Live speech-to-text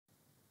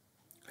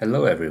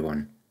Hello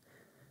everyone.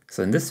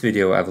 So in this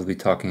video I will be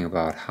talking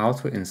about how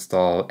to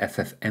install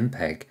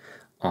ffmpeg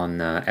on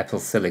Apple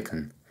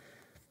Silicon.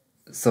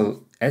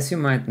 So as you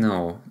might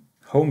know,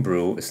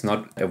 Homebrew is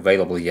not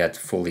available yet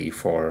fully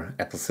for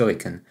Apple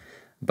Silicon,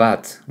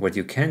 but what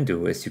you can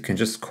do is you can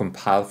just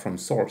compile from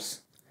source.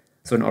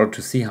 So in order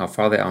to see how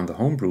far they are on the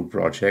Homebrew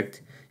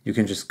project, you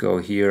can just go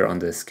here on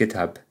this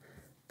GitHub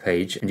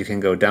page and you can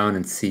go down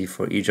and see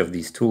for each of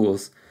these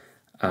tools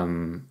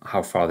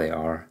how far they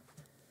are.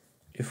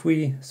 If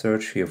we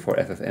search here for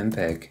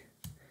ffmpeg,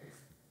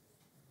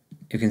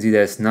 you can see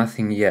there's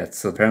nothing yet,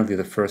 so apparently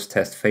the first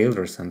test failed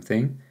or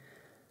something.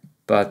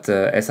 But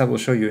as I will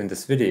show you in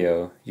this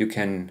video, you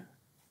can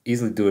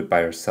easily do it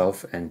by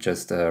yourself and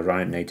just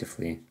run it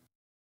natively.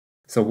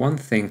 So one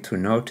thing to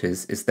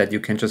notice is that you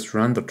can just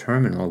run the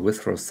terminal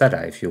with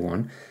Rosetta if you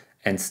want,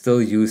 and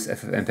still use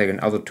ffmpeg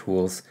and other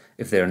tools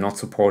if they are not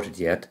supported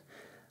yet.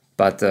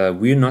 But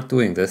we're not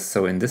doing this,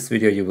 so in this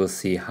video you will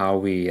see how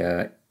we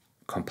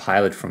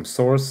compile it from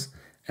source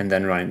and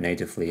then run it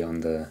natively on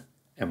the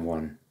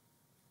M1.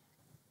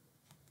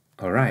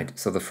 Alright,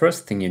 so the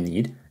first thing you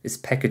need is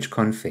package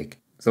config.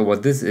 So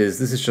what this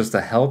is just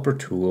a helper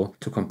tool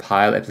to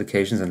compile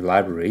applications and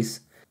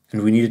libraries,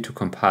 and we needed to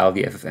compile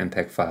the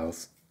ffmpeg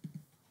files.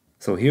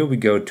 So here we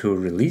go to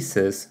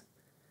releases,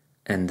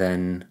 and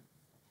then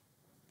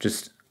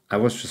I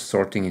was just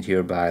sorting it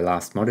here by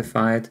last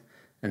modified,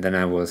 and then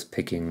I was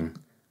picking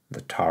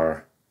the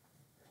tar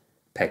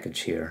package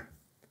here.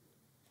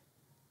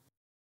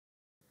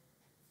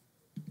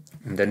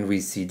 And then we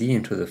cd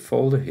into the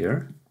folder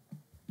here.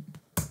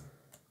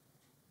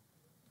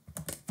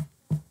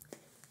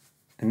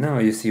 And now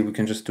you see we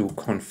can just do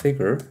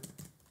configure.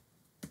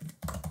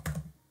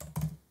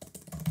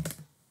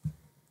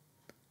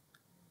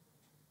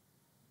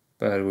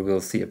 But we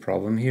will see a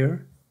problem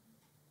here.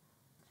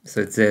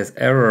 So it says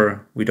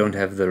error, we don't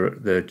have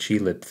the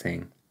glib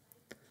thing.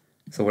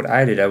 So what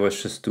I did, I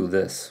was just do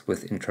this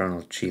with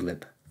internal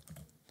glib.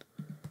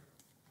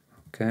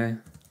 Okay.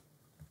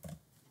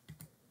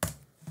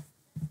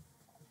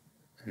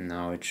 And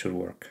now it should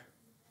work.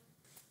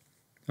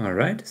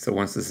 Alright, so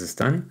once this is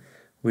done,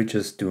 we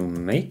just do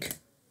make.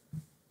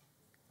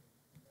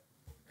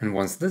 And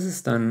once this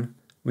is done,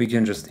 we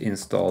can just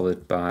install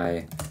it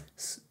by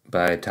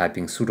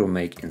typing sudo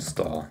make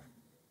install.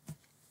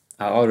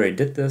 I already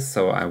did this,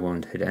 so I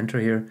won't hit enter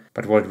here.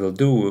 But what it will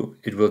do,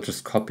 it will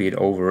just copy it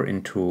over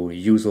into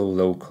user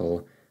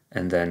local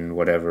and then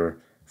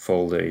whatever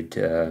folder it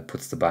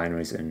puts the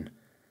binaries in.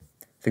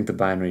 I think the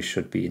binary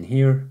should be in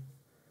here.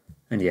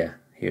 And yeah,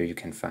 here you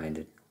can find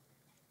it.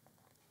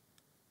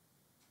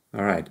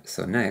 Alright,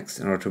 so next,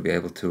 in order to be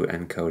able to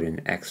encode in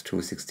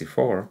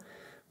x264,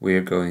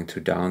 we're going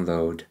to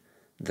download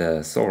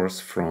the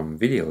source from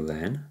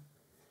VideoLAN.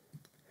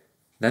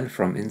 Then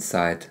from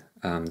inside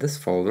this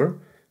folder,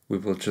 we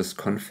will just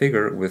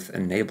configure with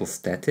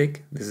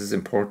enable-static. This is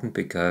important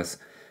because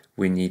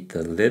we need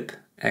the lib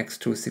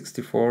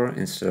x264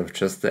 instead of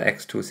just the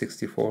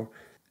x264,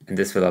 and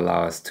this will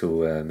allow us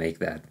to make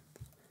that.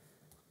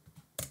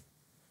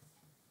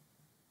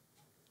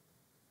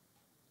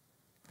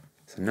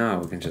 So now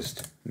we can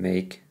just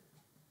make,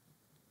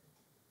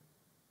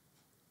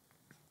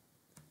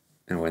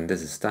 and when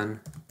this is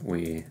done,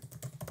 we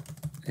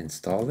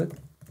install it.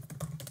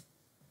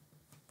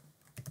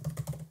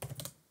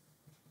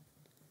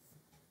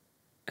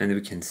 And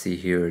we can see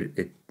here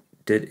it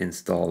did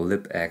install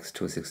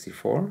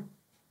libx264.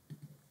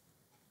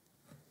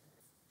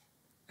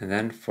 And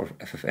then for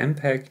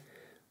ffmpeg,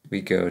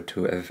 we go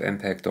to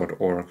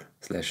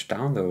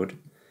ffmpeg.org/download.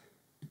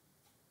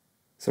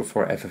 So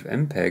for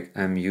ffmpeg,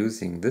 I'm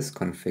using this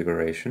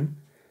configuration,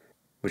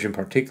 which in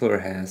particular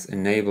has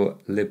enable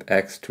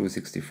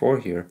libx264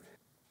 here,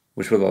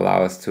 which will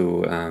allow us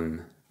to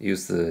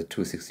use the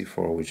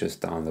 264 we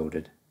just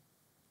downloaded.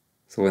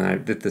 So when I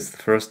did this the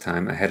first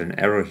time, I had an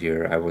error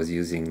here. I was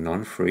using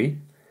non-free,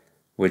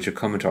 which a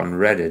commenter on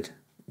Reddit,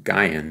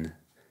 Guyan,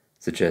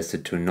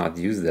 suggested to not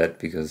use that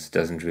because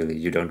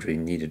you don't really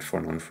need it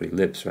for non-free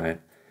libs, right?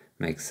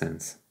 Makes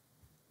sense.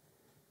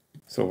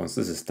 So once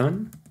this is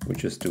done, we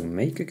just do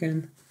make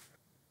again.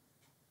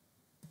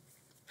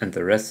 And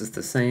the rest is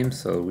the same,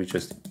 so we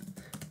just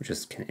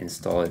can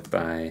install it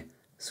by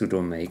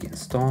sudo make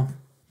install.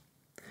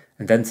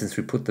 And then since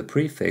we put the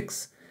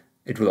prefix,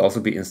 it will also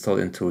be installed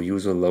into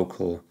user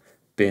local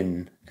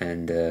bin,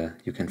 and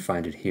you can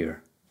find it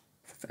here,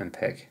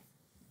 ffmpeg.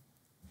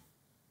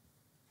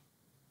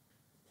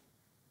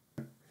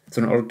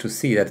 So in order to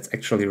see that it's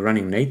actually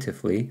running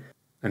natively,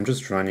 I'm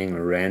just running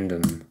a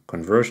random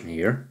conversion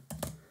here.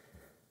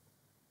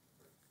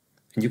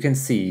 And you can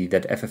see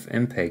that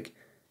ffmpeg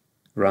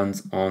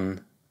runs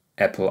on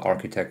Apple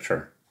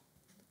architecture.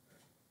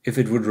 If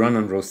it would run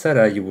on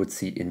Rosetta, you would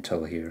see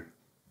Intel here.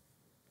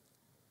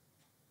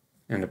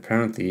 And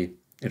apparently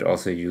it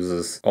also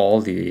uses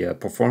all the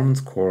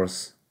performance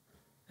cores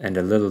and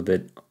a little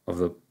bit of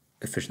the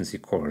efficiency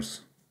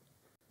cores.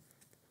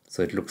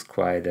 So it looks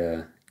quite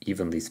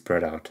evenly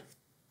spread out.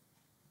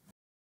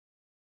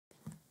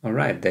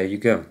 Alright, there you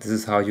go. This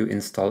is how you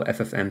install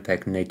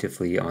ffmpeg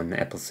natively on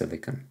Apple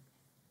Silicon.